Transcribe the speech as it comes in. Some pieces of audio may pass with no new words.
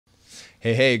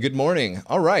Hey, good morning.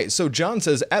 All right, so John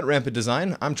says, at Rampant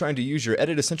Design, I'm trying to use your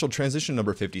Edit Essential transition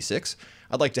number 56.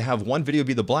 I'd like to have one video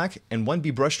be the black and one be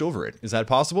brushed over it. Is that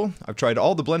possible? I've tried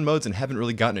all the blend modes and haven't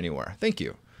really gotten anywhere. Thank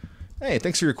you. Hey,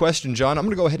 thanks for your question, John. I'm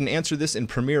going to go ahead and answer this in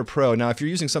Premiere Pro. Now, if you're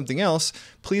using something else,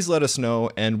 please let us know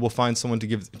and we'll find someone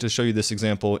to show you this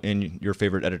example in your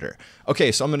favorite editor.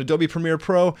 Okay, so I'm in Adobe Premiere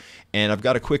Pro and I've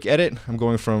got a quick edit. I'm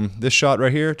going from this shot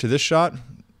right here to this shot.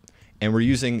 And we're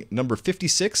using number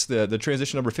 56, the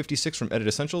transition number 56 from Edit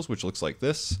Essentials, which looks like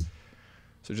this.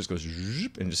 So it just goes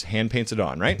and just hand paints it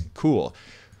on, right? Cool.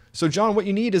 So John, what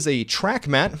you need is a track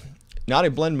matte, not a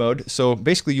blend mode. So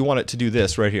basically you want it to do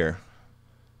this right here.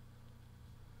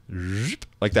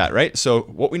 Like that, right? So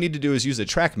what we need to do is use a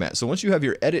track matte. So once you have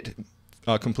your edit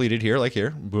completed here, like here,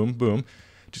 boom, boom,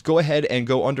 just go ahead and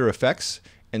go under Effects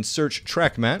and search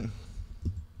track matte.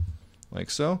 Like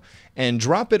so, and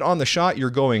drop it on the shot you're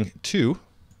going to,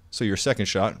 so your second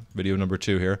shot, video number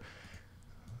 2 here.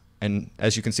 And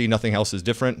as you can see, nothing else is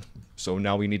different. So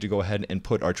now we need to go ahead and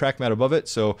put our track matte above it.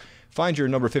 So find your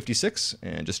number 56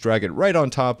 and just drag it right on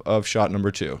top of shot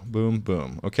number 2. Boom,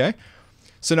 boom, okay?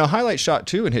 So now highlight shot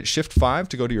 2 and hit Shift 5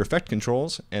 to go to your effect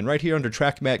controls. And right here under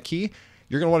track matte key,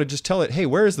 you're gonna wanna just tell it, hey,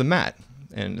 where is the matte?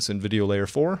 And it's in video layer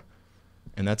 4,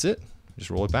 and that's it. Just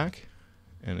roll it back,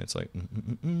 and it's like,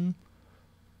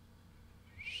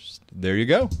 There you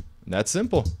go. That's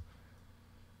simple.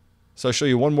 So I'll show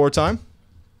you one more time.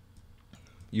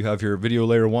 You have your video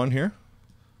layer 1 here,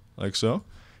 like so,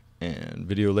 and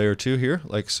video layer 2 here,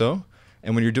 like so.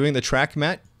 And when you're doing the track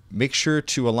matte, make sure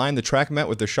to align the track matte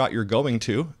with the shot you're going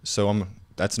to. So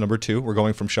that's number 2. We're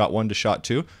going from shot 1 to shot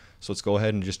 2. So let's go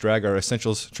ahead and just drag our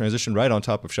Essentials transition right on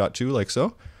top of shot 2, like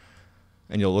so.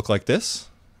 And you'll look like this,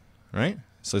 right?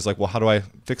 So it's like, well, how do I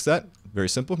fix that? Very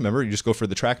simple. Remember, you just go for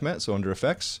the track matte. So under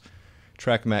Effects,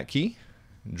 track matte key,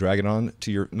 drag it on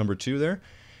to your number 2 there.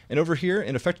 And over here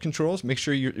in effect controls, make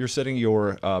sure you're setting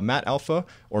your matte alpha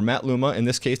or matte luma. In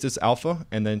this case, it's alpha.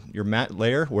 And then your matte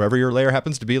layer, wherever your layer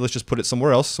happens to be, let's just put it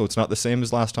somewhere else so it's not the same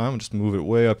as last time. We'll just move it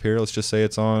way up here. Let's just say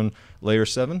it's on layer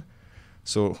 7.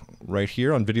 So right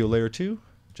here on video layer 2,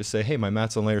 just say, hey, my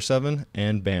matte's on layer 7,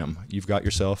 and bam, you've got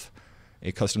yourself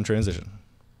a custom transition.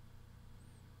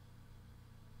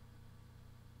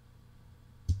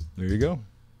 There you go.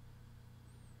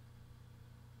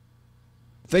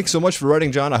 Thanks so much for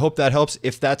writing, John. I hope that helps.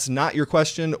 If that's not your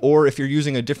question, or if you're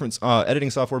using a different editing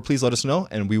software, please let us know,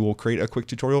 and we will create a quick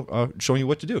tutorial showing you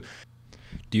what to do.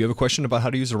 Do you have a question about how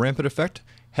to use a rampant effect?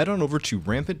 Head on over to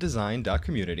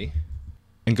rampantdesign.community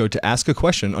and go to Ask a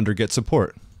Question under Get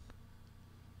Support.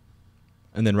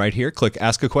 And then right here, click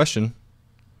Ask a Question,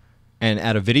 and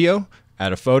add a video,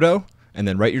 add a photo, and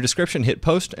then write your description, hit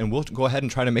Post, and we'll go ahead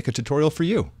and try to make a tutorial for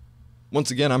you. Once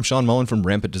again, I'm Sean Mullen from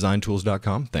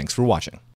RampantDesignTools.com. Thanks for watching.